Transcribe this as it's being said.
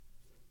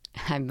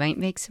I might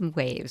make some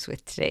waves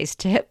with today's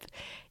tip.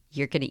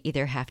 You're going to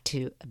either have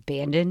to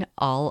abandon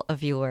all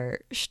of your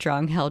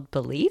strong-held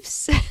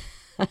beliefs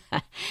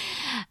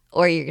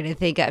or you're going to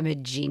think I'm a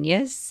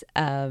genius,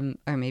 or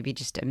maybe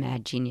just a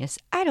mad genius.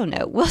 I don't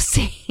know. We'll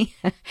see.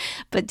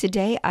 But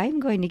today I'm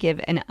going to give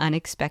an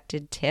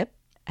unexpected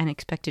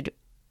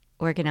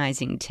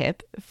organizing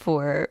tip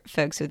for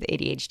folks with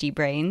ADHD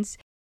brains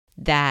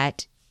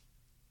and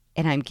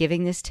I'm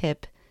giving this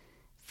tip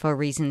for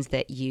reasons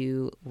that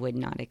you would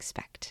not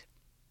expect.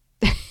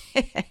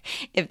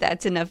 If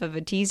that's enough of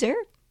a teaser,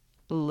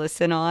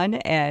 listen on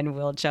and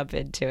we'll jump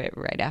into it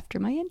right after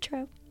my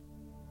intro.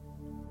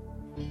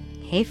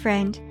 Hey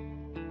friend,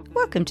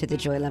 welcome to the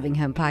Joy Loving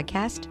Home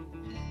Podcast.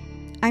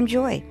 I'm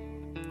Joy,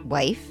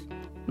 wife,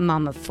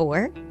 mom of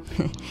 4,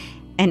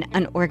 and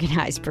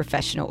unorganized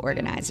professional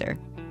organizer.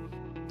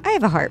 I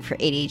have a heart for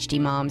ADHD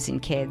moms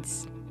and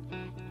kids.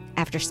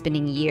 After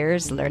spending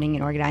years learning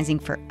and organizing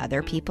for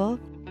other people,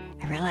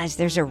 I realized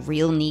there's a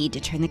real need to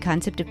turn the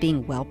concept of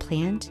being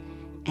well-planned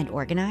and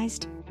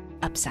organized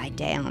upside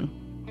down.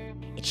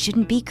 It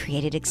shouldn't be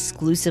created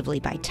exclusively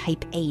by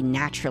type A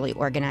naturally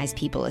organized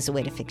people as a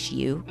way to fix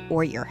you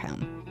or your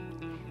home.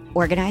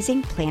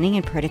 Organizing, planning,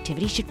 and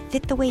productivity should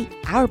fit the way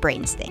our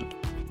brains think.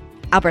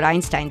 Albert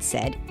Einstein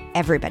said,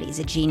 everybody's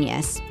a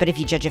genius, but if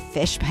you judge a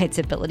fish by its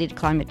ability to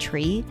climb a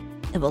tree,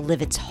 it will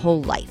live its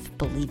whole life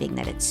believing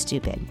that it's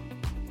stupid.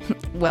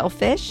 Well,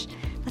 fish,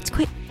 let's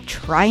quit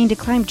trying to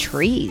climb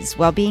trees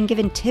while being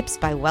given tips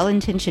by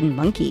well-intentioned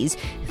monkeys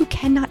who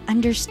cannot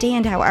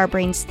understand how our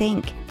brains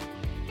think.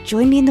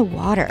 Join me in the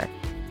water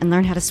and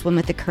learn how to swim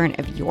with the current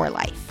of your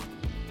life.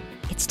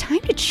 It's time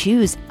to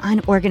choose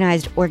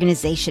unorganized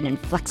organization and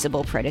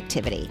flexible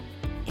productivity.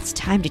 It's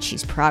time to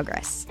choose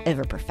progress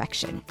over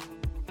perfection.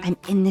 I'm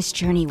in this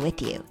journey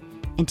with you,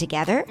 and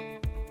together,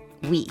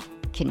 we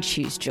can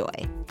choose joy.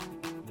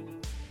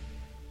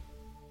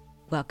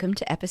 Welcome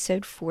to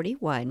episode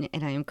 41,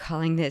 and I am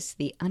calling this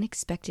the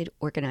unexpected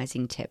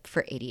organizing tip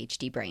for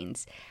ADHD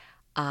brains.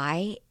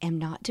 I am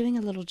not doing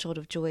a little jolt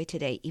of joy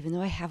today, even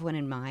though I have one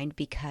in mind,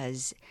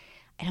 because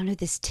I don't know,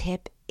 this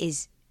tip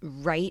is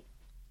right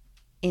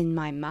in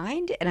my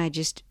mind, and I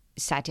just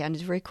sat down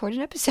to record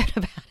an episode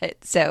about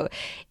it. So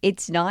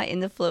it's not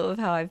in the flow of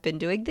how I've been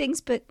doing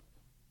things, but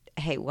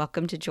hey,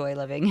 welcome to Joy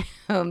Living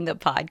Home, the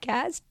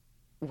podcast.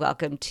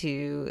 Welcome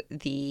to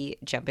the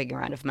jumping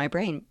around of my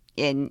brain.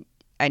 And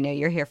I know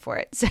you're here for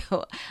it,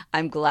 so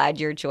I'm glad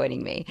you're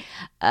joining me.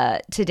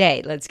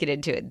 Today, let's get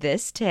into it.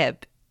 This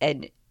tip,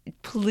 and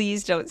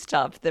please don't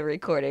stop the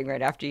recording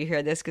right after you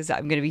hear this because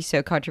I'm going to be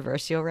so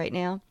controversial right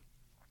now,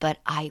 but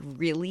I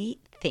really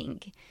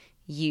think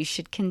you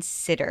should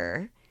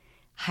consider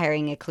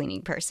hiring a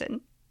cleaning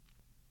person.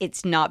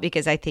 It's not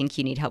because I think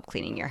you need help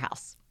cleaning your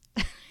house.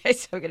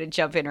 So I'm going to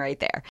jump in right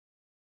there.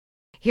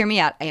 Hear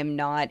me out. I am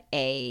not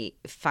a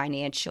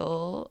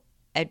financial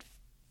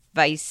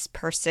advice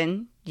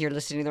person. You're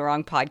listening to the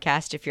wrong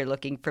podcast if you're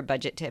looking for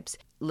budget tips.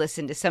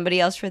 Listen to somebody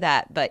else for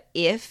that. But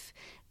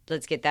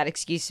let's get that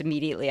excuse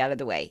immediately out of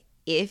the way.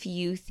 If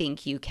you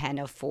think you can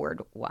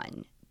afford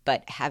one,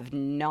 but have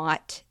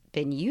not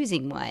been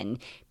using one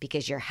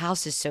because your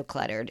house is so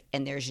cluttered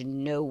and there's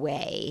no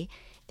way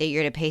that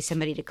you're going to pay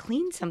somebody to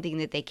clean something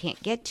that they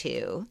can't get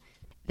to,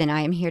 then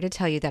I am here to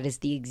tell you that is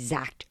the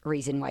exact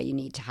reason why you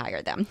need to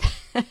hire them.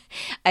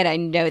 And I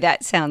know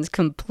that sounds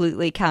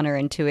completely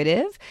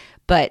counterintuitive,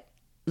 but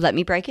let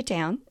me break it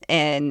down.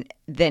 And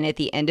then at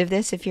the end of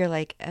this, if you're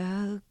like,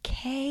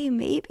 okay,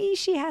 maybe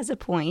she has a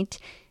point,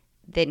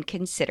 then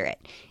consider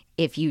it.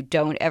 If you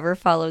don't ever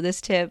follow this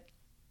tip,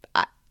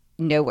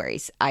 no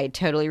worries. I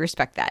totally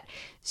respect that.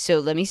 So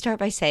let me start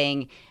by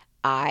saying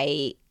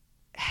I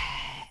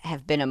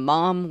have been a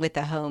mom with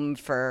a home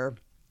for,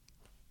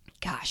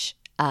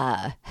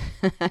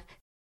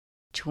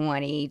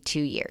 22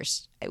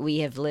 years. We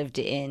have lived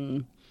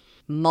in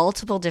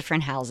multiple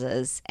different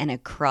houses, and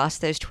across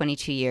those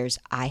 22 years,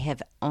 I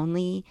have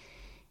only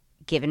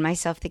given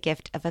myself the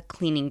gift of a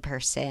cleaning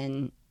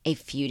person a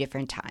few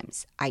different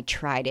times. I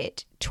tried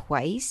it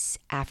twice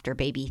after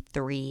baby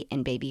 3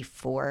 and baby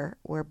 4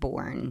 were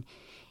born,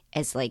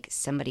 as like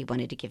somebody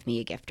wanted to give me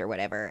a gift or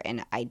whatever,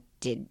 and I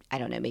did, I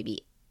don't know,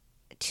 maybe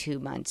 2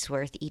 months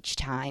worth each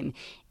time.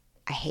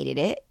 I hated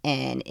it,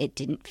 and it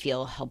didn't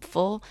feel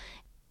helpful.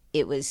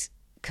 It was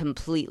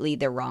completely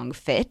the wrong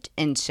fit,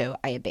 and so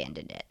I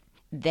abandoned it.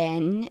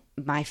 Then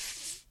my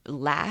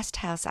last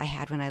house I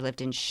had when I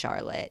lived in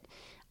Charlotte,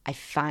 I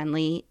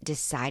finally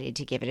decided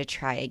to give it a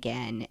try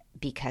again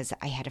because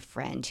I had a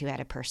friend who had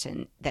a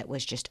person that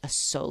was just a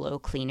solo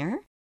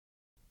cleaner.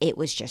 It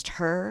was just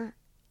her.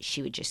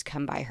 She would just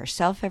come by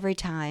herself every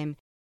time.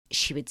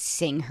 She would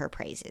sing her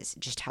praises,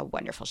 just how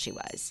wonderful she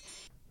was.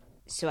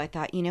 So I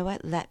thought, you know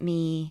what, let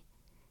me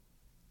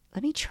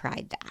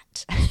try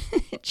that.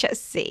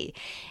 Just see.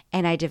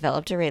 And I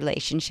developed a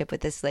relationship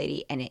with this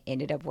lady, and it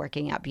ended up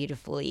working out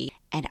beautifully.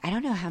 And I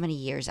don't know how many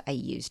years I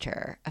used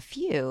her, a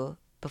few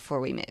before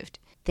we moved.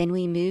 Then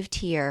we moved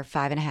here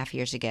 5.5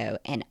 years ago,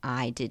 and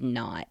I did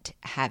not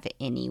have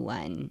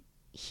anyone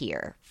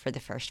here for the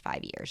first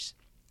 5 years.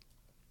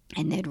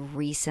 And then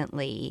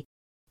recently,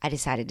 I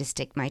decided to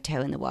stick my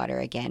toe in the water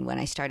again when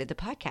I started the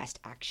podcast,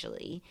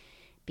 actually,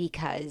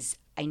 because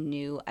I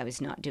knew I was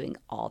not doing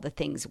all the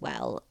things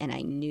well, and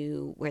I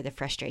knew where the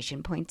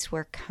frustration points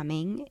were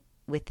coming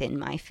within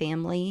my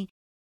family.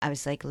 I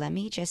was like, let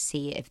me just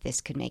see if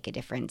this could make a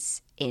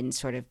difference in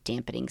sort of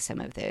dampening some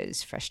of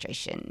those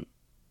frustration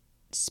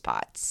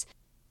spots.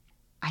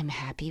 I'm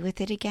happy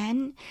with it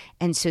again.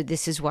 And so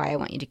this is why I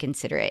want you to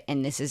consider it.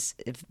 And this is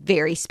a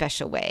very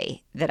special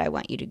way that I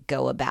want you to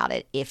go about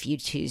it if you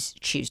choose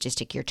to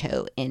stick your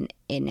toe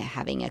in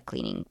having a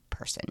cleaning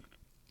person.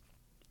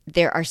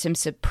 There are some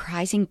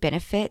surprising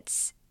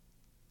benefits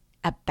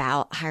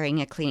about hiring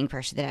a cleaning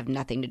person that have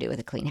nothing to do with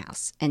a clean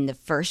house. And the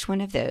first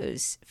one of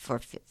those for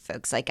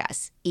folks like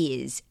us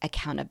is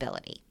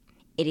accountability.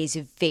 It is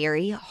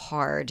very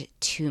hard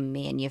to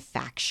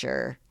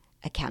manufacture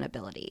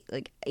accountability.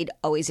 Like, it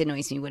always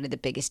annoys me. One of the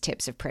biggest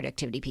tips of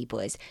productivity people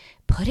is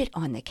put it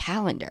on the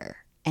calendar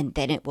and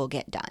then it will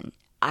get done.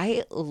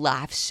 I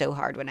laugh so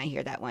hard when I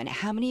hear that one.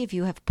 How many of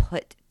you have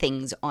put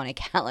things on a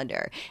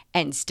calendar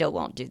and still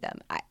won't do them?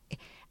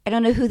 I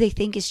don't know who they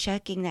think is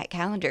checking that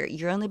calendar.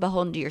 You're only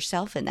beholden to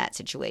yourself in that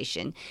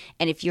situation.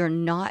 And if you're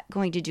not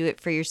going to do it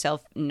for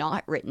yourself,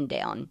 not written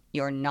down,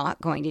 you're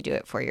not going to do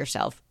it for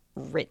yourself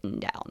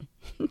written down.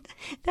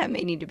 That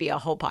may need to be a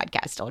whole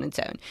podcast on its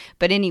own.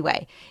 But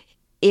anyway,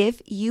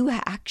 if you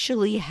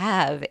actually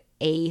have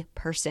a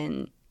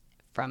person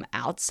from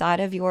outside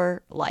of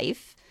your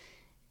life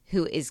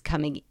who is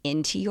coming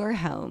into your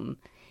home,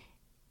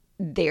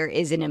 there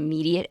is an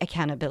immediate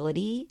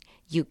accountability.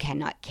 You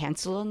cannot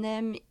cancel on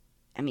them.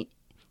 I mean,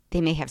 they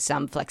may have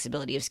some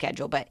flexibility of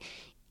schedule, but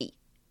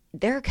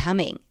they're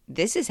coming.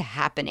 This is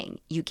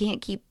happening. You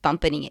can't keep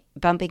bumping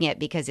it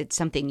because it's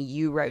something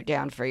you wrote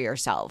down for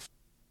yourself.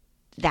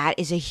 That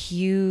is a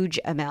huge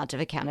amount of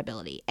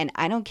accountability. And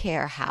I don't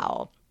care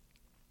how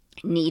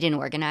neat and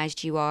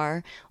organized you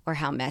are or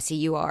how messy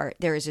you are.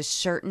 There are a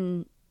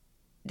certain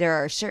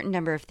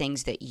number of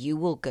things that you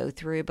will go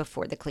through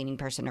before the cleaning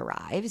person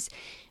arrives,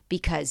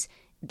 because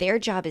their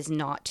job is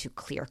not to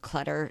clear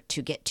clutter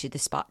to get to the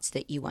spots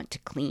that you want to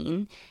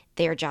clean.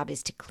 Their job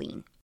is to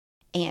clean.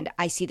 And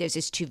I see those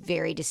as two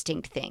very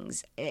distinct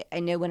things. I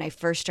know when I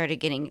first started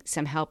getting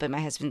some help, and my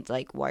husband's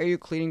like, why are you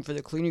cleaning for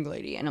the cleaning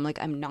lady? And I'm like,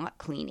 I'm not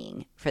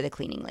cleaning for the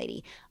cleaning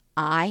lady.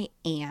 I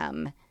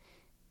am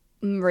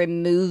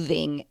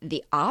removing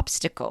the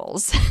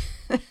obstacles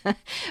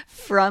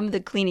from the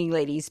cleaning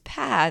lady's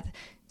path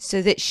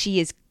so that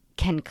she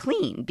can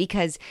clean,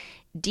 because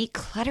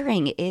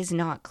decluttering is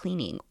not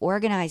cleaning.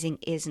 Organizing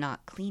is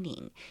not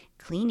cleaning.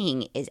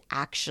 Cleaning is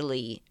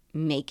actually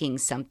making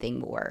something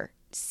more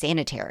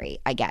sanitary,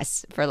 I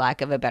guess, for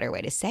lack of a better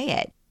way to say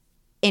it.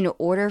 In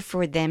order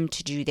for them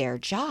to do their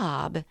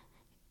job,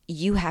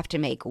 you have to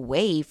make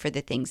way for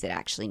the things that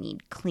actually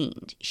need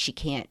cleaned. She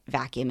can't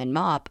vacuum and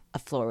mop a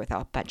floor with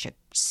a bunch of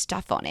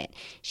stuff on it.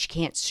 She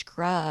can't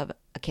scrub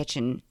a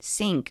kitchen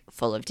sink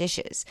full of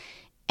dishes.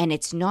 And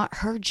it's not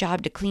her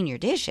job to clean your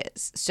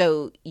dishes.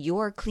 So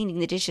you're cleaning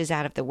the dishes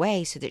out of the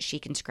way so that she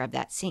can scrub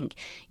that sink.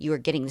 You are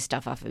getting the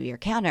stuff off of your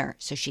counter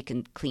so she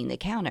can clean the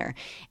counter.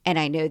 And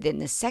I know then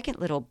the second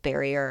little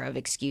barrier of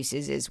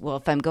excuses is, well,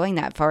 if I'm going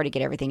that far to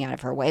get everything out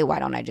of her way, why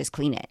don't I just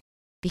clean it?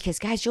 Because,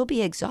 guys, you'll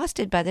be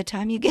exhausted by the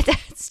time you get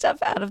that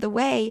stuff out of the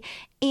way,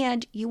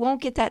 and you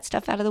won't get that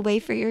stuff out of the way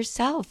for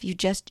yourself.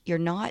 You're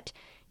not.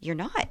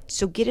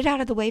 So get it out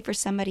of the way for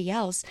somebody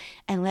else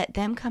and let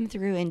them come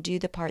through and do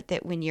the part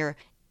that when you're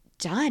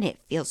done, it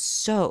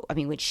feels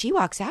when she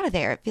walks out of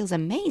there, it feels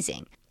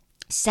amazing.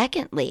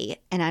 Secondly,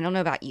 and I don't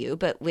know about you,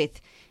 but with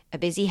a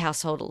busy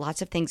household,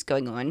 lots of things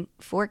going on,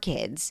 4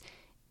 kids,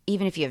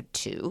 even if you have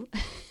 2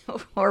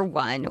 or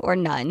 1 or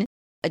none,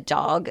 a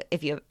dog,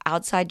 if you have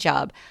outside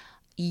job,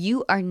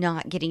 you are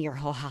not getting your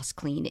whole house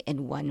clean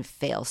in one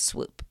fell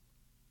swoop,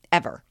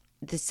 ever.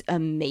 This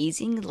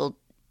amazing little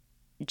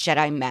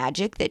Jedi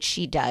magic that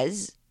she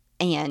does,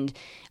 and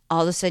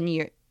all of a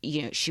sudden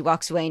she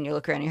walks away and you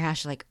look around your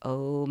house, you're like,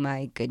 oh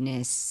my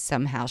goodness,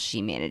 somehow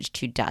she managed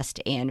to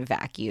dust and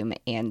vacuum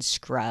and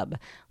scrub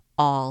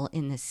all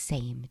in the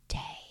same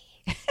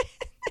day.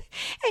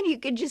 And you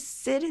can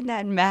just sit in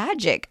that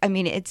magic. I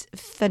mean, it's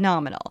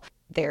phenomenal.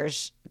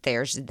 There's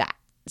that.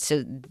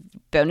 So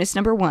bonus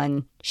number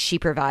 1, she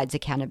provides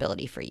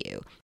accountability for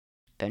you.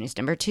 Bonus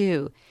number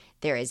 2,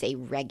 there is a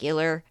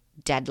regular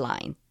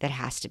deadline that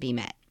has to be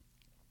met.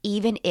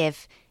 Even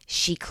if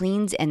she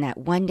cleans and that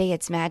one day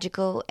it's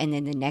magical and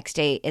then the next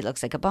day it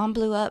looks like a bomb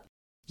blew up,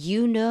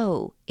 you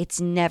know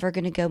it's never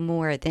going to go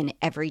more than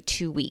every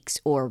 2 weeks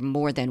or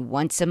more than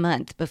once a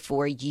month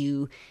before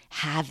you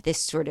have this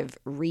sort of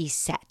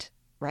reset,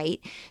 right?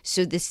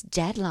 So this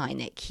deadline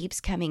that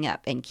keeps coming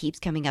up and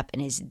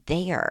is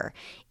there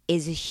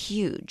is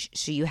huge.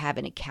 So you have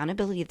an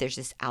accountability if there's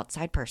this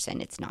outside person,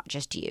 it's not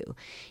just you.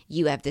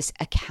 You have this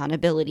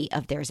accountability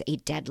of there's a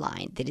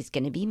deadline that is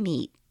going to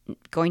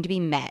be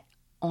met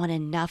on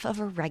enough of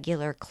a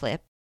regular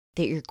clip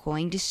that you're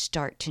going to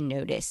start to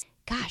notice,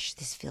 gosh,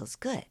 this feels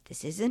good.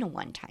 This isn't a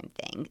one-time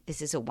thing.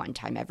 This is a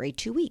one-time every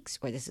 2 weeks,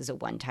 or this is a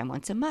one-time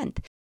once a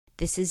month.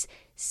 This is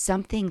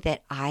something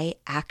that I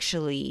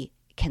actually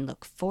can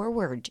look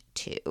forward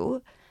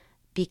to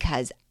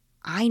because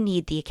I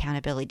need the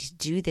accountability to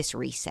do this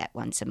reset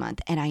once a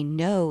month. And I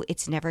know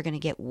it's never going to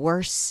get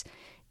worse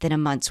than a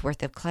month's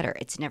worth of clutter.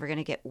 It's never going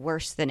to get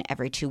worse than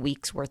every 2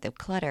 weeks worth of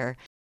clutter.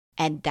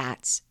 And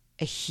that's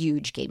a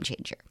huge game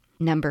changer.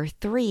 Number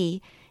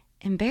 3,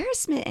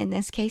 embarrassment in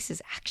this case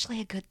is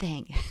actually a good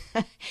thing.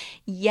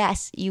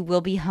 Yes, you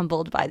will be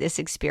humbled by this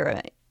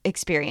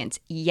experience.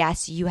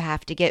 Yes, you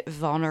have to get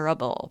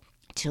vulnerable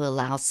to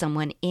allow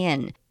someone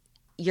in.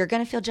 You're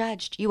going to feel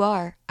judged. You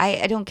are.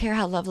 I don't care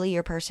how lovely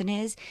your person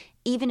is.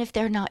 Even if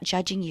they're not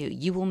judging you,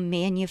 you will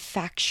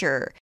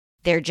manufacture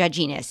their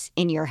judginess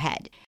in your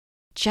head.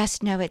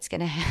 Just know it's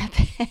going to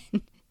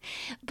happen.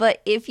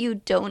 But if you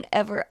don't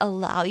ever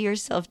allow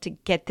yourself to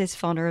get this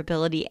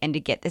vulnerability and to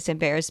get this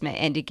embarrassment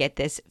and to get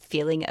this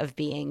feeling of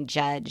being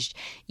judged,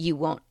 you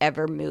won't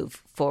ever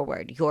move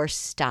forward. You're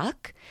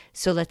stuck.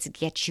 So let's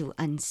get you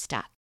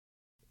unstuck.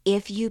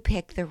 If you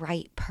pick the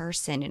right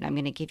person, and I'm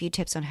going to give you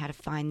tips on how to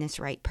find this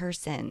right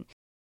person,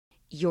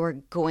 you're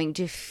going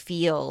to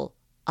feel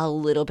a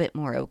little bit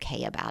more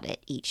okay about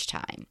it each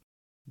time.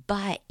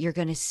 But you're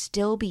going to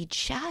still be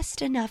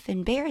just enough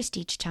embarrassed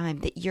each time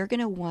that you're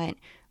going to want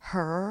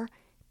her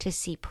to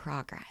see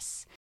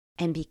progress.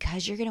 And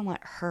because you're going to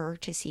want her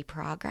to see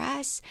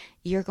progress,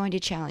 you're going to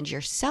challenge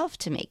yourself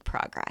to make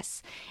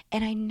progress.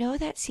 And I know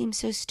that seems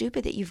so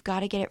stupid that you've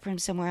got to get it from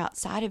somewhere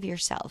outside of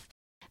yourself.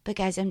 But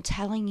guys, I'm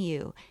telling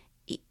you,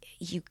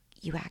 you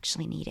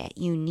actually need it.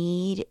 You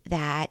need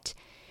that.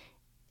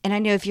 And I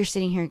know if you're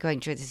sitting here and going,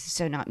 "Joy, this is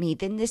so not me,"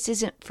 then this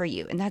isn't for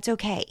you. And that's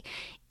okay.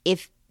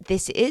 If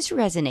this is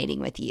resonating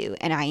with you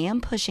and I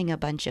am pushing a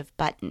bunch of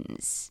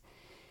buttons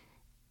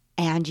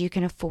and you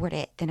can afford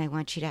it, then I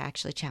want you to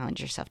actually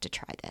challenge yourself to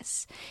try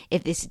this.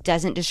 If this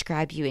doesn't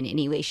describe you in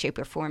any way, shape,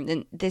 or form,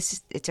 then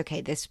it's okay.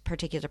 This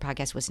particular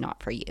podcast was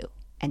not for you,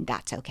 and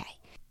that's okay.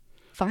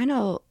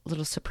 Final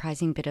little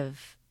surprising bit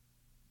of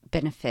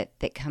benefit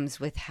that comes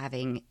with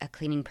having a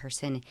cleaning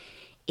person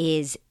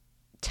is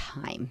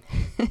time.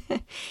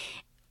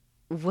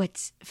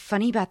 What's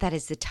funny about that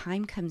is the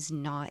time comes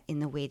not in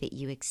the way that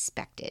you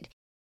expected.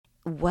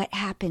 What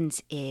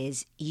happens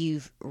is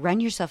you've run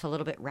yourself a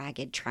little bit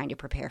ragged trying to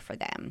prepare for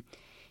them.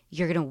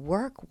 You're going to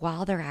work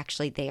while they're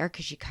actually there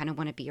because you kind of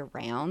want to be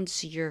around.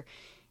 So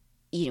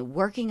you're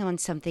working on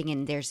something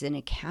and there's an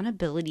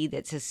accountability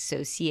that's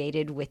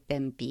associated with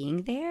them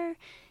being there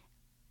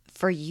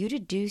for you to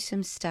do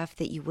some stuff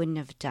that you wouldn't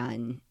have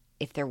done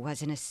if there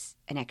wasn't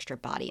an extra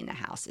body in the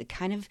house. It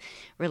kind of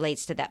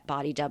relates to that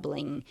body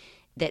doubling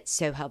that's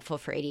so helpful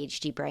for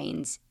ADHD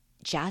brains.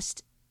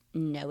 Just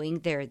knowing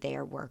they're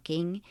there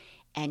working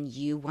and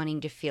you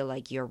wanting to feel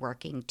like you're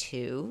working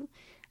too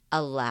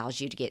allows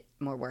you to get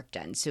more work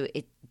done. So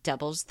it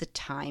doubles the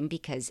time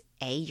because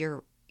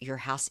your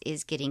house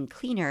is getting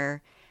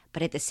cleaner,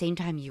 but at the same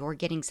time, you're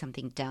getting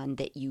something done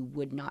that you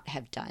would not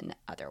have done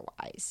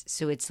otherwise.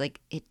 So it's like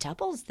it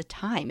doubles the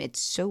time. It's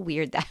so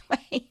weird that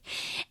way.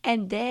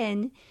 And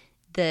then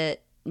the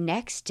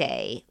next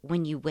day,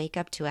 when you wake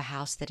up to a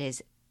house that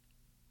is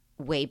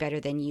way better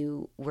than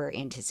you were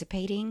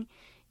anticipating,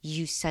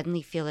 you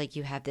suddenly feel like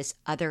you have this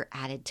other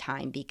added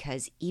time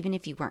because even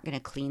if you weren't going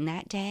to clean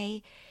that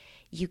day,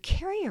 you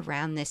carry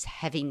around this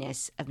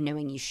heaviness of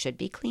knowing you should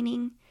be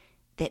cleaning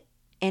that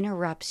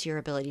interrupts your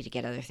ability to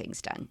get other things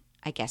done,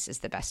 I guess is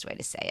the best way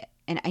to say it.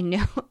 And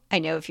I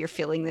know if you're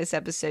feeling this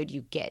episode,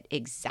 you get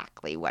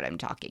exactly what I'm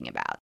talking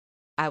about.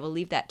 I will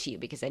leave that to you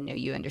because I know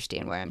you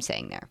understand what I'm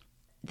saying there.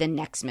 The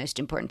next most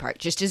important part,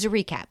 just as a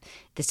recap,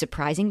 the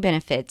surprising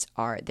benefits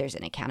are there's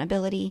an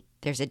accountability,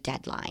 there's a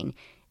deadline,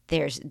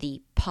 there's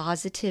the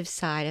positive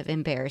side of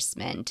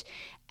embarrassment,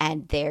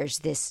 and there's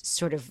this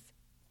sort of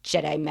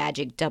Jedi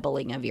magic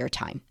doubling of your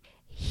time.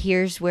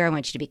 Here's where I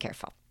want you to be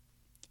careful.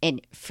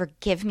 And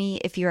forgive me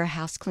if you're a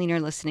house cleaner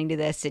listening to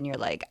this and you're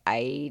like,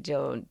 I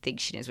don't think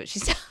she knows what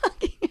she's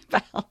talking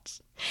about.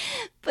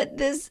 But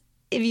this,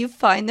 if you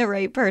find the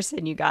right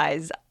person, you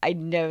guys, I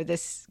know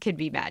this could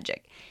be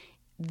magic.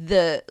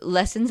 The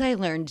lessons I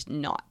learned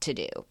not to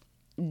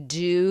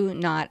do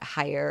not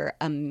hire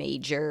a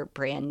major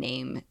brand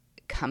name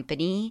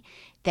company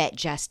that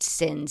just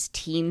sends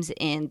teams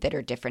in that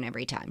are different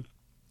every time.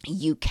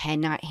 You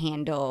cannot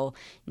handle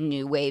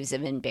new waves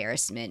of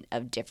embarrassment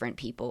of different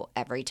people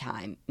every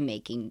time,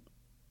 making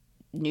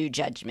new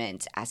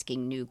judgments,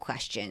 asking new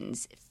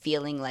questions,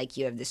 feeling like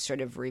you have this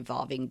sort of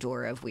revolving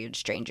door of weird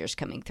strangers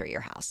coming through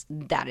your house.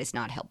 That is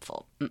not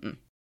helpful.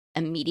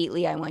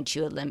 Immediately, I want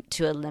you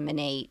to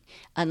eliminate,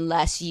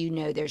 unless you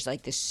know there's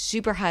like this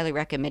super highly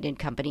recommended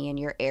company in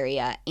your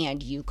area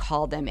and you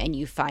call them and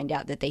you find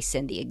out that they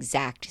send the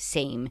exact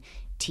same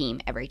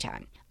team every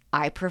time.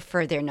 I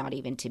prefer there not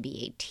even to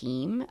be a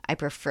team. I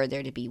prefer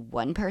there to be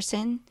one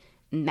person,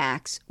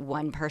 max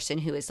one person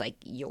who is like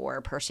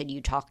your person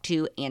you talk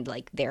to and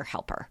like their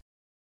helper.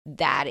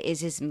 That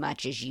is as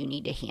much as you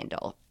need to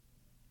handle.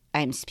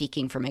 I'm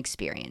speaking from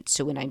experience.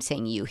 So when I'm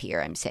saying you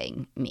here, I'm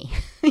saying me.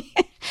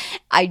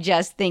 I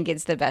just think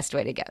it's the best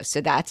way to go.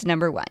 So that's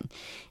number one.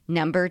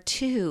 Number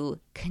two,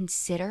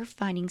 consider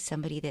finding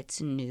somebody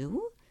that's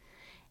new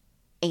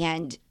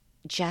and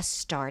just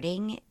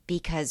starting,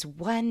 because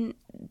one,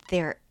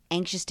 they're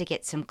anxious to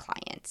get some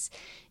clients.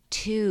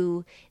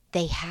 Two,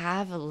 they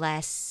have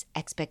less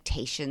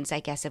expectations, I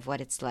guess, of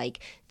what it's like.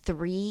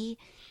 Three,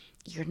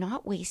 you're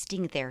not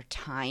wasting their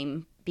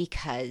time,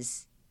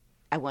 because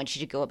I want you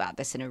to go about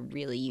this in a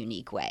really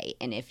unique way.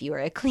 And if you're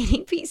a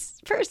cleaning piece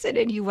person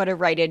and you want to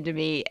write into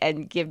me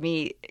and give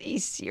me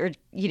your,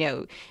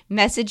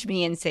 message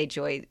me and say,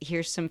 Joy,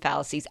 here's some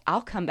fallacies,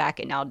 I'll come back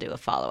and I'll do a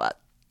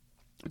follow-up.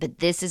 But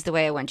this is the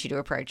way I want you to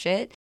approach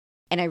it.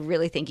 And I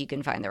really think you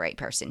can find the right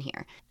person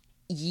here.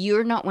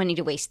 You're not wanting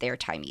to waste their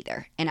time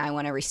either. And I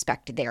want to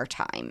respect their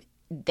time.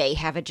 They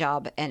have a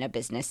job and a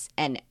business.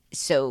 And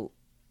so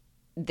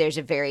there's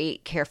a very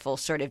careful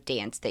sort of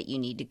dance that you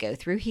need to go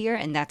through here.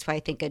 And that's why I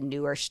think a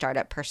newer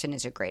startup person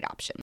is a great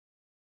option.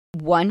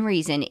 One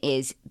reason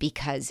is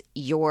because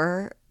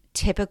your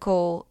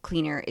typical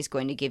cleaner is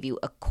going to give you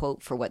a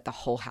quote for what the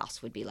whole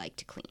house would be like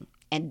to clean.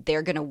 And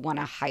they're going to want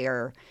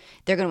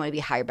to be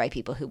hired by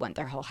people who want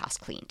their whole house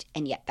cleaned.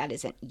 And yet that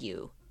isn't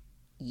you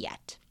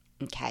yet.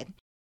 Okay.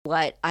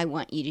 What I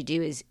want you to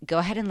do is go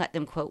ahead and let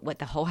them quote what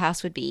the whole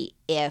house would be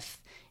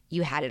if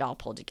you had it all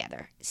pulled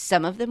together.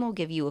 Some of them will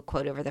give you a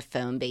quote over the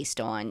phone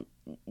based on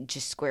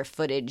just square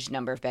footage,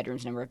 number of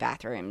bedrooms, number of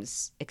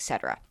bathrooms,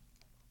 etc.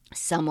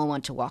 Some will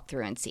want to walk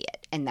through and see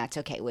it, and that's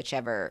okay,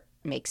 whichever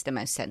makes the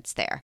most sense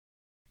there.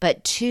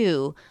 But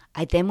two,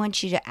 I then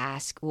want you to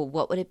ask, well,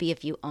 what would it be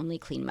if you only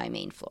clean my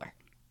main floor?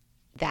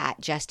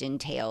 That just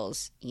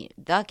entails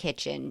the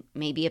kitchen,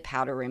 maybe a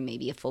powder room,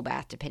 maybe a full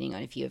bath, depending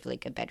on if you have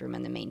like a bedroom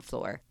on the main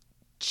floor,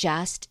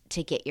 just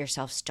to get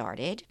yourself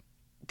started.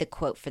 The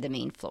quote for the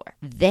main floor.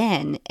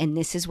 Then, and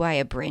this is why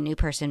a brand new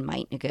person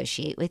might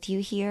negotiate with you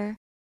here,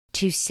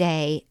 to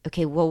say,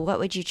 okay, well, what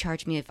would you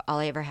charge me if all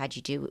I ever had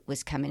you do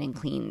was come in and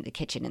clean the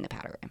kitchen and the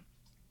powder room?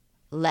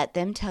 Let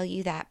them tell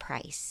you that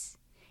price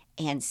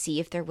and see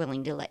if they're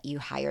willing to let you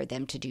hire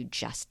them to do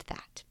just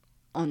that.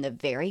 On the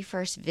very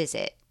first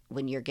visit,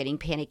 when you're getting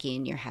panicky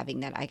and you're having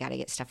that, I got to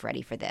get stuff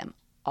ready for them,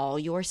 all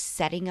you're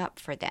setting up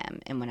for them,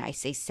 and when I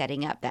say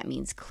setting up, that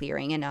means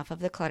clearing enough of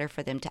the clutter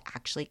for them to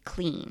actually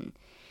clean,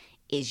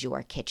 is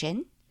your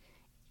kitchen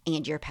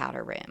and your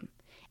powder room.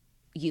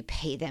 You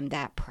pay them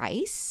that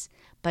price,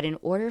 but in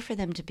order for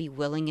them to be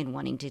willing and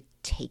wanting to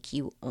take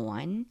you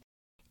on,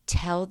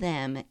 tell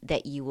them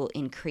that you will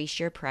increase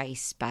your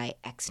price by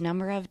X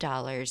number of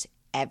dollars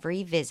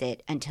every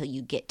visit until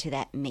you get to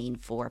that main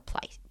floor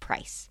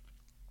price,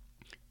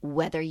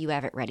 whether you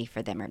have it ready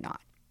for them or not.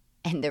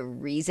 And the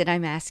reason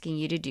I'm asking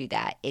you to do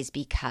that is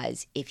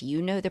because if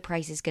you know the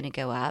price is going to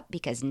go up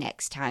because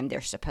next time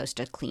they're supposed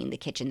to clean the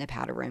kitchen, the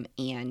powder room,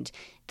 and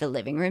the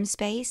living room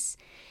space,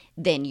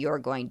 then you're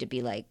going to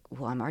be like,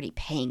 well, I'm already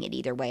paying it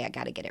either way. I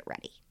got to get it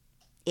ready.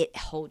 It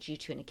holds you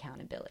to an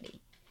accountability.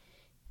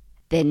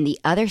 Then the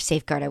other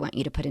safeguard I want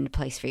you to put into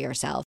place for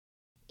yourself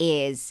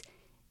is,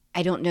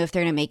 I don't know if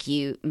they're going to make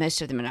you,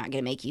 most of them are not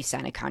going to make you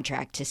sign a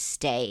contract to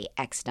stay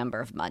X number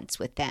of months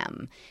with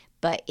them.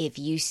 But if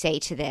you say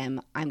to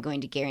them, I'm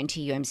going to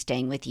guarantee you I'm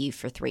staying with you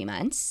for 3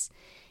 months,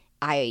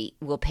 I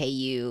will pay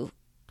you,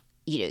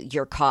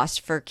 your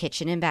cost for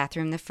kitchen and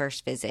bathroom the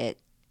first visit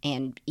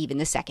and even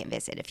the second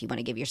visit if you want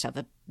to give yourself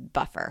a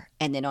buffer.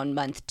 And then on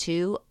month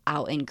 2,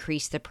 I'll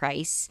increase the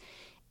price,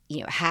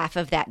 half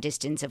of that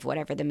distance of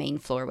whatever the main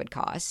floor would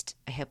cost.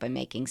 I hope I'm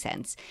making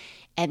sense.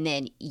 And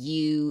then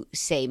you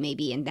say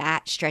maybe in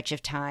that stretch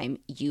of time,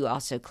 you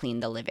also clean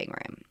the living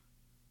room.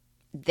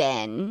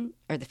 Then,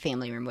 or the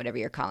family room, whatever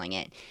you're calling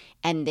it.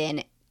 And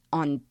then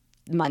on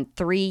month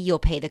 3, you'll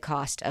pay the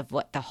cost of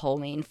what the whole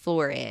main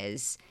floor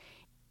is.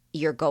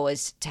 Your goal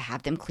is to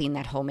have them clean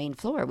that whole main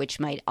floor, which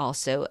might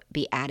also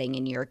be adding,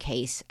 in your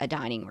case, a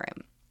dining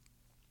room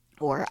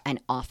or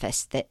an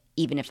office that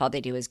even if all they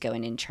do is go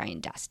in and try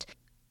and dust.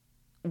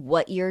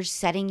 What you're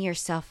setting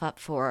yourself up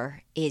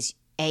for is,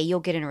 A, you'll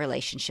get in a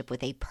relationship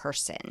with a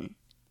person,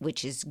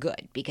 which is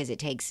good because it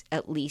takes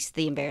at least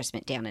the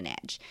embarrassment down an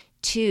edge.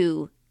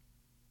 2,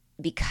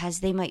 because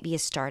they might be a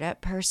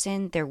startup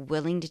person, they're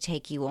willing to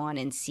take you on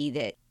and see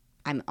that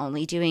I'm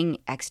only doing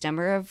X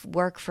number of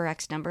work for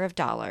X number of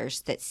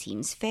dollars. That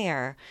seems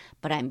fair,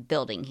 but I'm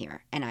building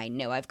here. And I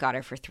know I've got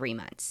her for 3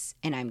 months.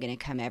 And I'm going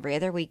to come every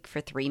other week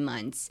for 3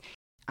 months.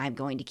 I'm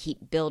going to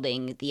keep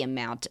building the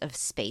amount of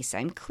space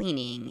I'm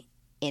cleaning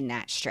in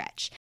that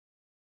stretch.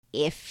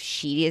 If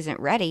she isn't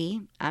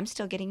ready, I'm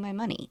still getting my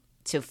money.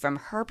 So from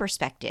her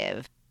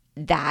perspective,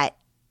 that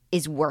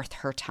is worth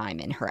her time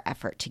and her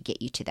effort to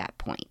get you to that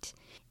point.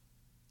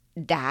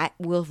 That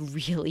will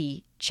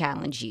really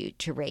challenge you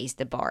to raise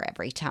the bar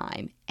every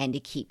time and to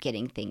keep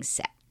getting things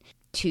set.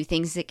 2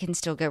 things that can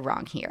still go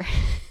wrong here.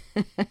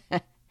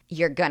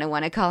 You're going to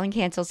want to call and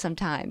cancel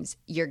sometimes.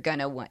 You're going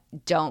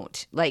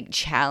to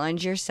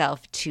challenge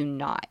yourself to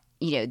not,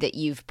 that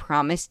you've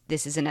promised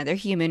this is another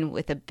human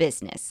with a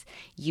business.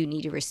 You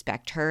need to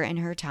respect her and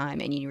her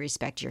time, and you need to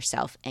respect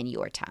yourself and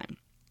your time.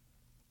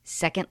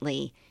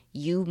 Secondly,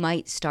 you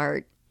might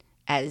start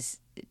as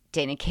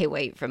Dana K.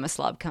 White from A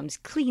Slob Comes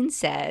Clean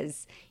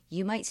says,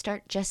 you might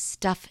start just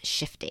stuff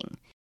shifting.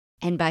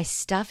 And by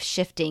stuff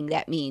shifting,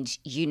 that means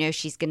you know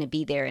she's going to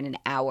be there in an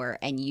hour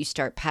and you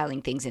start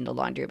piling things into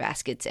laundry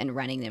baskets and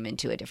running them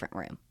into a different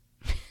room.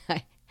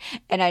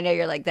 And I know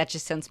you're like, that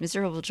just sounds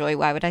miserable, Joy.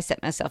 Why would I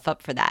set myself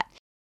up for that?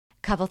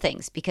 Couple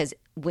things, because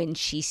when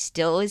she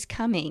still is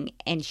coming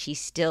and she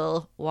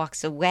still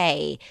walks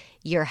away,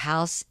 your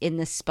house in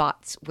the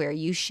spots where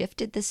you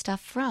shifted the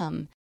stuff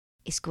from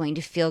is going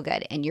to feel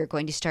good. And you're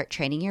going to start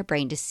training your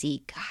brain to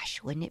see,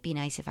 gosh, wouldn't it be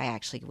nice if I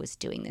actually was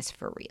doing this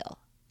for real?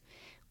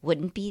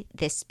 Wouldn't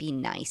this be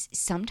nice?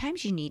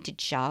 Sometimes you need to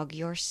jog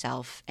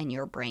yourself and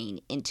your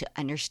brain into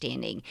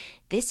understanding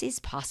this is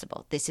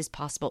possible. This is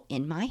possible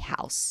in my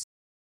house.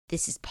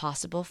 This is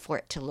possible for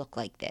it to look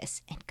like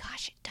this. And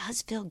gosh, it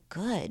does feel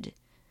good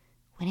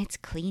when it's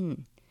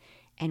clean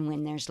and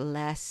when there's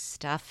less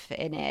stuff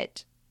in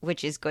it,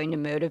 which is going to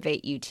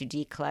motivate you to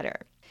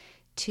declutter.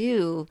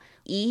 2,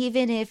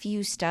 even if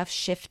you stuff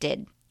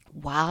shifted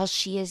while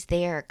she is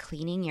there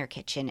cleaning your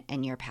kitchen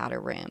and your powder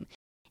room,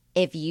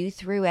 if you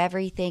threw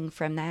everything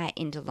from that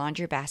into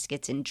laundry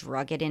baskets and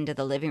drug it into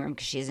the living room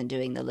because she isn't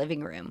doing the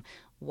living room,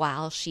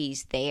 while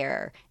she's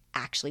there,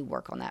 actually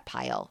work on that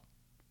pile.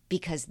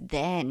 Because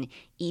then,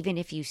 even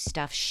if you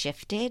stuff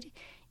shifted,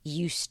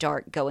 you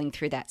start going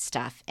through that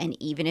stuff. And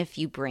even if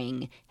you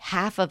bring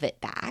half of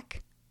it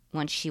back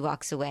once she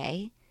walks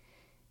away,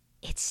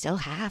 it's still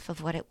half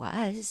of what it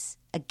was.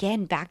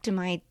 Again, back to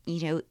my,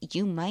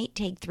 you might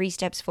take 3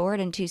 steps forward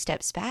and 2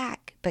 steps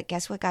back. But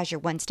guess what, guys? You're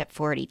 1 step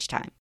forward each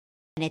time.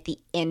 And at the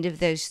end of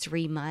those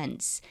 3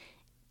 months,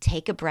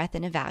 take a breath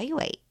and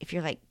evaluate. If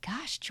you're like,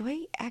 gosh,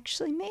 Joy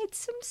actually made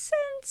some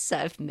sense.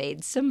 I've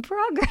made some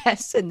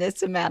progress in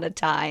this amount of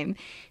time.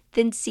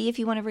 Then see if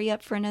you want to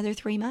re-up for another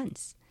 3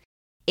 months.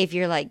 If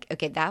you're like,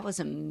 okay, that was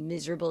a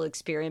miserable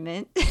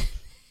experiment,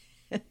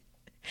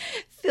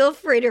 feel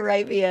free to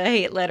write me a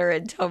hate letter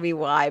and tell me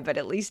why, but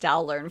at least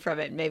I'll learn from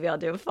it. Maybe I'll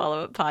do a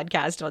follow-up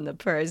podcast on the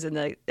pros and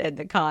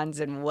the cons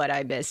and what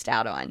I missed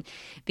out on,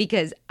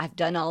 because I've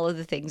done all of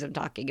the things I'm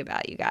talking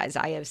about, you guys.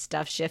 I have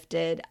stuff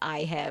shifted.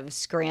 I have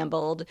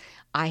scrambled.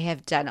 I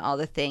have done all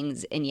the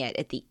things. And yet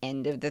at the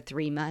end of the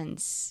 3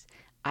 months,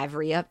 I've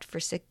re-upped for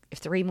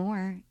 3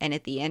 more. And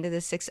at the end of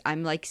the 6,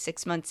 I'm like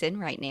 6 months in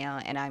right now.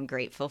 And I'm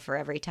grateful for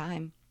every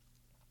time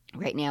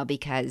right now,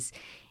 because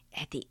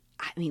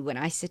when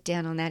I sit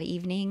down on that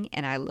evening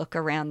and I look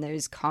around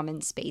those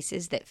common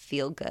spaces that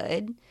feel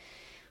good,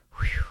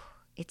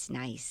 it's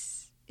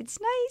nice. It's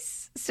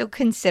nice. So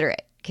consider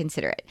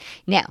it.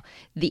 Now,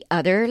 the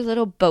other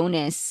little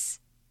bonus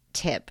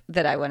tip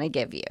that I want to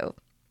give you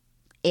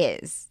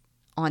is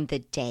on the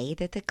day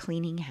that the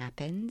cleaning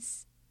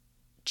happens,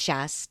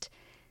 just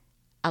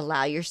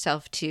allow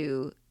yourself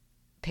to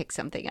pick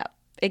something up.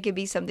 It could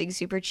be something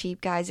super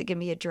cheap, guys. It can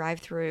be a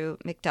drive-through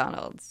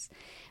McDonald's.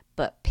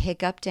 But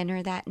pick up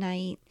dinner that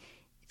night,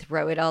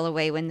 throw it all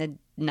away when the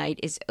night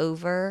is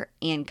over,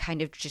 and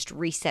kind of just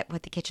reset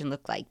what the kitchen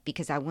looked like.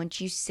 Because I want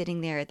you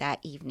sitting there that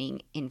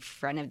evening in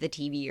front of the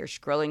TV or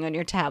scrolling on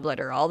your tablet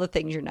or all the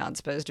things you're not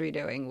supposed to be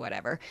doing,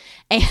 whatever.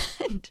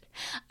 And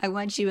I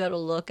want you to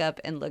look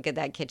up and look at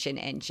that kitchen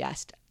and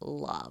just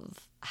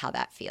love how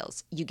that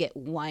feels. You get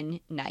one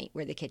night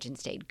where the kitchen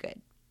stayed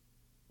good.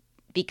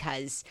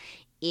 Because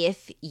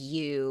if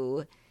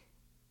you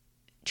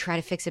try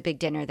to fix a big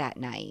dinner that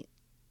night,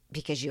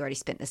 because you already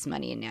spent this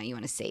money and now you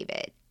want to save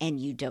it, and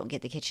you don't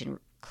get the kitchen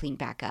cleaned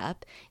back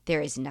up,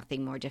 there is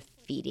nothing more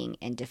defeating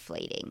and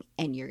deflating,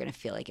 and you're going to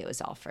feel like it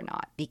was all for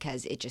naught,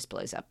 because it just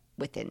blows up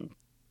within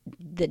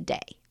the day,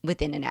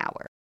 within an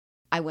hour.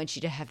 I want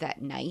you to have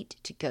that night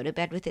to go to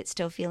bed with it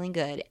still feeling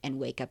good and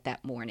wake up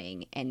that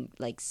morning and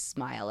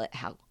smile at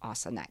how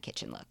awesome that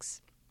kitchen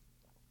looks.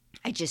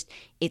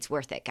 It's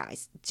worth it,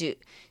 guys.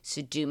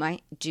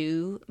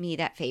 Do me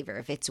that favor.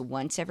 If it's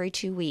once every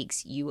 2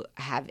 weeks,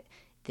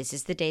 this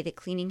is the day that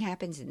cleaning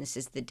happens, and this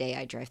is the day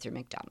I drive through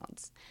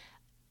McDonald's.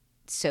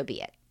 So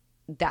be it.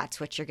 That's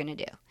what you're going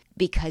to do,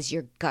 because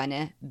you're going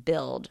to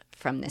build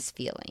from this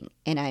feeling.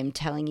 And I'm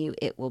telling you,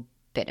 it will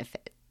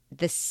benefit.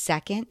 The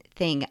second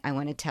thing I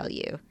want to tell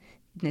you,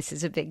 and this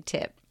is a big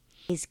tip,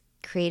 is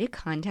create a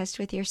contest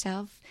with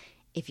yourself.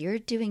 If you're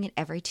doing it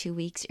every 2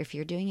 weeks, or if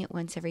you're doing it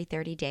once every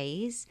 30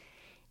 days,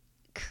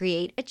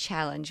 create a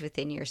challenge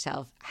within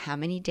yourself. How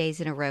many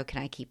days in a row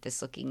can I keep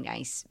this looking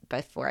nice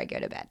before I go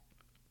to bed?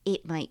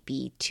 It might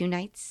be 2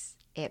 nights,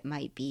 it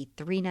might be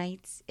 3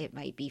 nights, it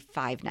might be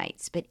 5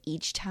 nights, but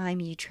each time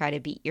you try to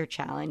beat your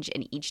challenge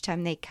and each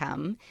time they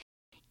come,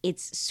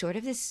 it's sort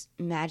of this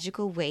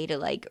magical way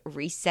to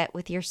reset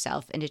with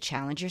yourself and to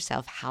challenge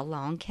yourself. How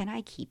long can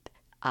I keep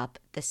up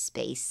the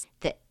space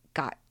that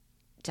got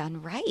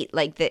done right?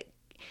 That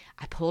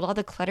I pulled all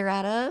the clutter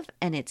out of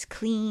and it's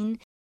clean,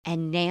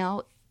 and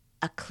now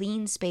a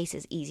clean space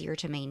is easier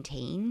to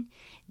maintain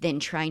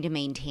than trying to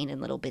maintain in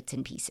little bits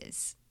and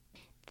pieces.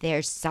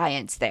 There's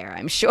science there,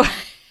 I'm sure.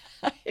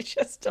 I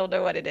just don't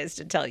know what it is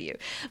to tell you.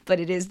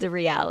 But it is the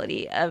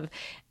reality of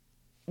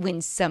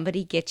when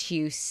somebody gets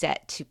you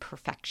set to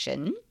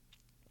perfection,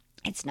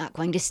 It's not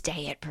going to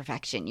stay at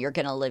perfection. You're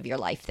going to live your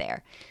life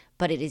there.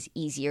 But it is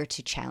easier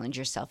to challenge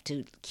yourself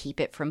to keep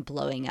it from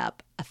blowing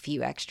up a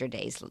few extra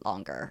days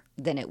longer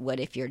than it would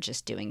if you're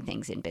just doing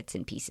things in bits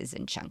and pieces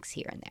and chunks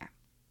here and there.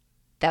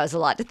 That was a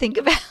lot to think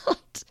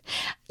about.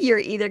 You're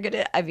either going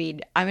to,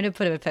 I'm going to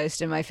put a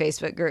post in my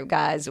Facebook group,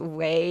 guys.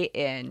 Weigh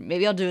in.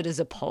 Maybe I'll do it as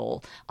a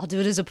poll.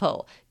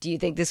 Do you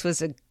think this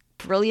was a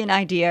brilliant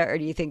idea, or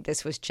do you think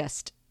this was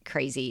just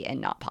crazy and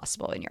not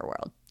possible in your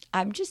world?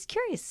 I'm just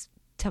curious.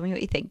 Tell me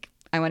what you think.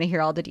 I want to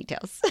hear all the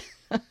details.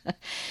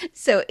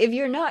 So if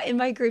you're not in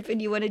my group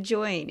and you want to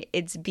join,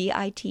 it's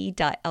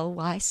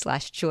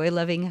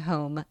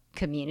bit.ly/joylovinghome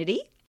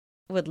community.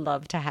 Would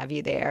love to have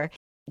you there.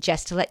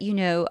 Just to let you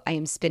know, I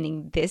am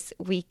spending this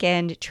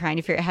weekend trying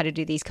to figure out how to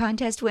do these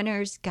contest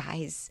winners.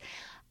 Guys,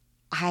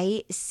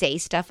 I say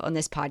stuff on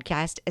this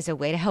podcast as a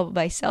way to help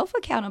myself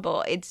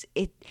accountable.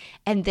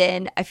 And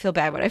then I feel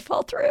bad when I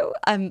fall through.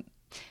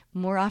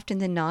 More often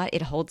than not,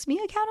 it holds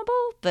me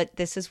accountable, but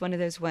this is one of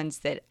those ones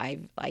that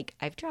I've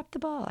dropped the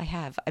ball.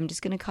 I'm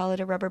just going to call it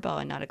a rubber ball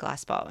and not a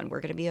glass ball, and we're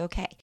going to be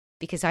okay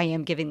because I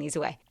am giving these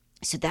away.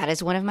 So that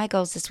is one of my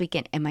goals this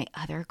weekend. And my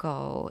other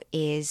goal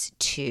is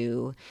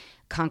to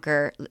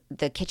conquer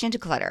the kitchen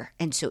declutter.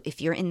 And so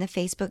if you're in the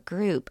Facebook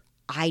group,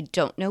 I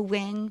don't know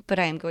when, but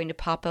I am going to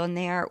pop on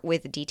there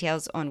with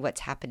details on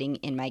what's happening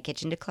in my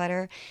kitchen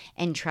declutter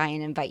and try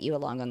and invite you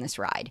along on this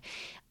ride.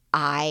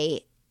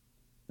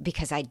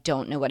 Because I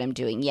don't know what I'm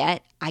doing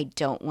yet, I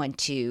don't want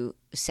to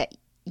set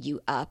you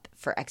up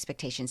for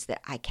expectations that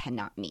I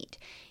cannot meet.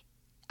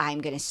 I'm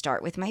going to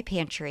start with my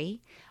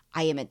pantry.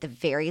 I am at the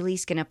very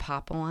least going to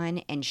pop on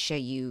and show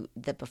you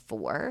the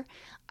before.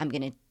 I'm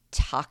going to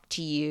talk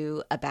to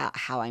you about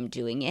how I'm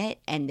doing it,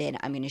 and then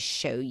I'm going to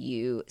show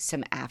you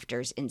some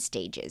afters and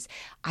stages.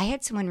 I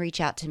had someone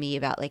reach out to me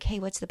about like, hey,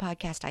 what's the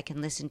podcast I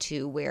can listen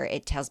to where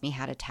it tells me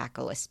how to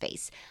tackle a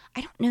space? I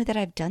don't know that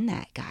I've done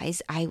that,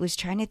 guys. I was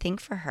trying to think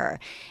for her.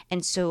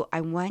 And so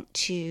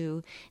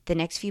the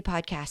next few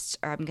podcasts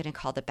I'm going to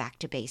call the Back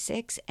to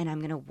Basics, and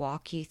I'm going to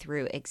walk you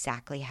through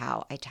exactly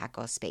how I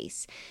tackle a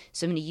space.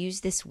 So I'm going to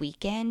use this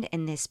weekend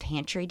and this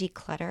pantry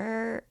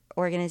declutter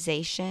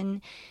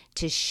organization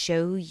to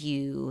show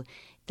you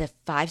the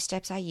 5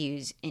 steps I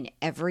use in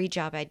every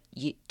job I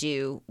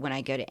do when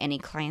I go to any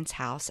client's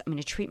house. I'm going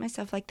to treat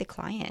myself like the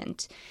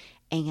client,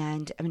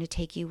 and I'm going to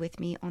take you with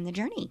me on the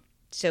journey.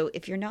 So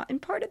if you're not in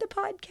part of the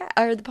podcast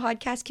or the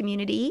podcast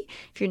community,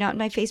 if you're not in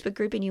my Facebook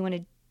group and you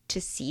wanted to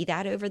see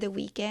that over the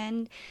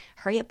weekend,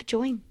 hurry up,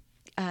 join.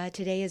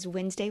 Today is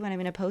Wednesday when I'm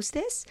going to post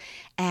this,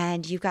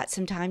 and you've got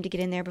some time to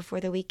get in there before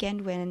the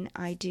weekend when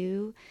I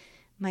do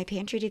my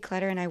pantry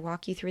declutter and I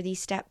walk you through these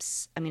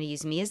steps. I'm going to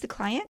use me as the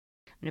client.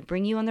 I'm going to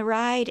bring you on the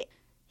ride.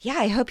 Yeah,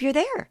 I hope you're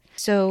there.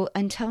 So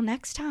until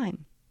next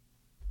time,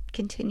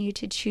 continue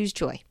to choose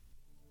joy.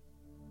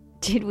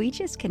 Did we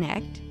just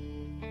connect?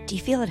 Do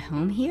you feel at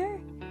home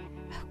here?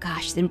 Oh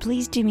gosh, then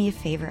please do me a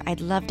favor. I'd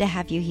love to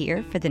have you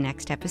here for the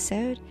next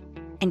episode.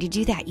 And to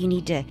do that, you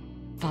need to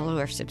follow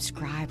or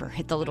subscribe or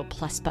hit the little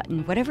plus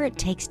button, whatever it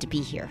takes to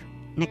be here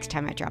next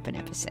time I drop an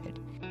episode.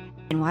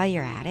 And while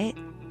you're at it,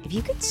 if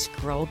you could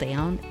scroll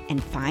down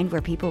and find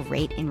where people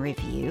rate and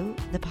review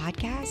the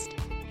podcast,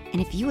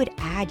 and if you would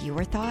add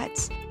your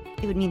thoughts,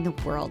 it would mean the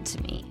world to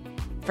me.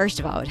 First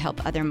of all, it would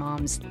help other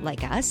moms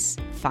like us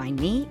find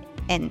me,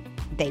 and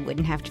they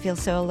wouldn't have to feel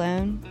so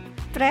alone.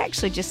 But I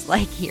actually just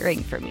like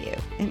hearing from you.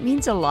 It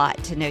means a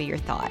lot to know your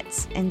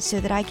thoughts, and so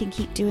that I can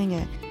keep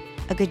doing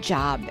a good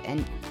job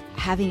and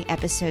having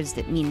episodes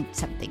that mean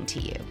something to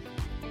you.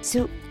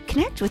 So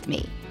connect with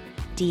me.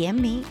 DM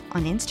me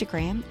on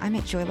Instagram. I'm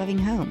at Joy Loving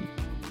Home.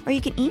 Or you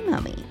can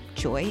email me,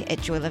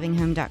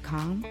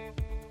 joy@joylovinghome.com,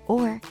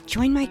 or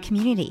join my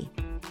community.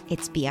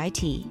 It's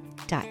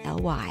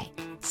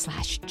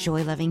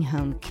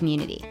bit.ly/joylovinghome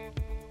community.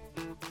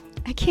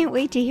 I can't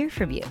wait to hear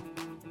from you.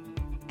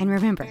 And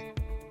remember,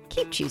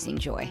 keep choosing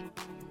joy.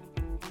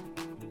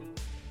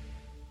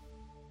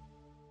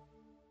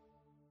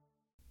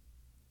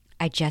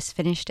 I just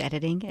finished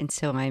editing, and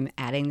so I'm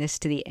adding this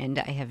to the end.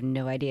 I have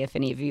no idea if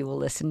any of you will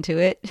listen to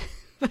it.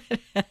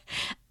 But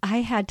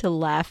I had to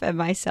laugh at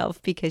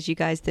myself because, you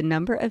guys, the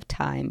number of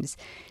times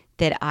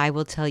that I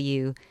will tell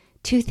you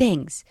 2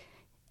 things.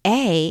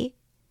 A,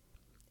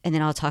 and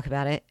then I'll talk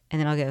about it, and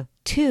then I'll go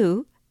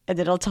 2, and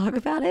then I'll talk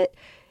about it.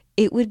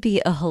 It would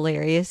be a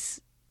hilarious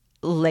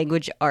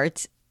language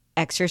arts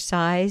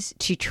exercise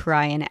to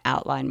try and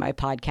outline my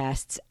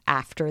podcasts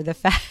after the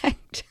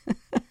fact.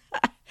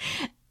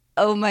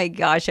 Oh my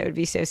gosh, I would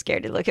be so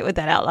scared to look at what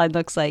that outline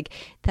looks like.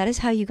 That is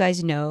how you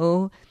guys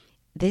know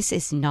this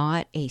is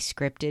not a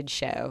scripted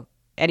show.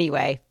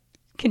 Anyway,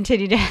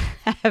 continue to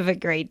have a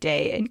great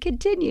day and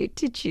continue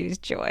to choose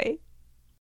joy.